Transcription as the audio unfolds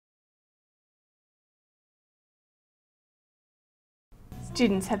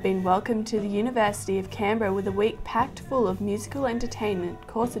Students have been welcomed to the University of Canberra with a week packed full of musical entertainment,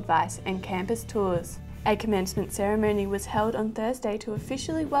 course advice and campus tours. A commencement ceremony was held on Thursday to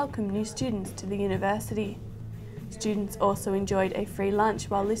officially welcome new students to the university. Students also enjoyed a free lunch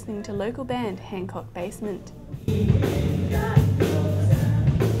while listening to local band Hancock Basement.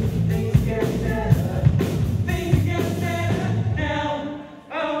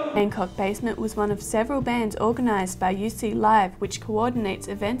 Hancock Basement was one of several bands organised by UC Live, which coordinates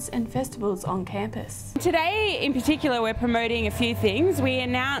events and festivals on campus. Today in particular we're promoting a few things. We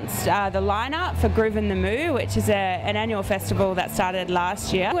announced the lineup for Groove in the Moo, which is an annual festival that started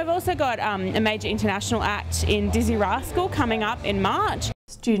last year. We've also got a major international act in Dizzy Rascal coming up in March.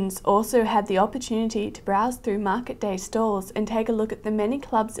 Students also had the opportunity to browse through market day stalls and take a look at the many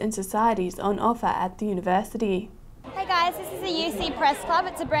clubs and societies on offer at the university. Hey guys, this is the UC Press Club.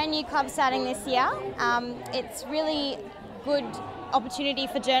 It's a brand new club starting this year. It's really good opportunity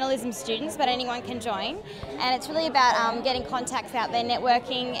for journalism students, but anyone can join. And it's really about getting contacts out there,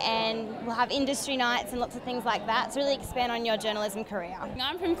 networking, and we'll have industry nights and lots of things like that to really expand on your journalism career.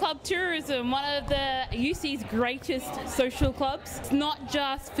 I'm from Club Tourism, one of the UC's greatest social clubs. It's not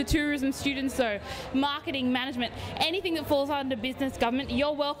just for tourism students though, marketing, management, anything that falls under business, government,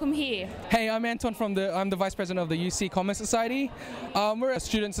 you're welcome here. Hey, I'm Anton I'm the Vice President of the UC Commerce Society. We're a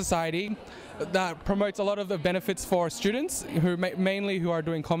student society that promotes a lot of the benefits for students mainly who are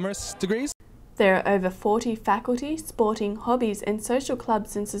doing commerce degrees. There are over 40 faculty, sporting, hobbies and social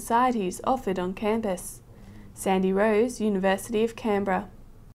clubs and societies offered on campus. Sandy Rose, University of Canberra.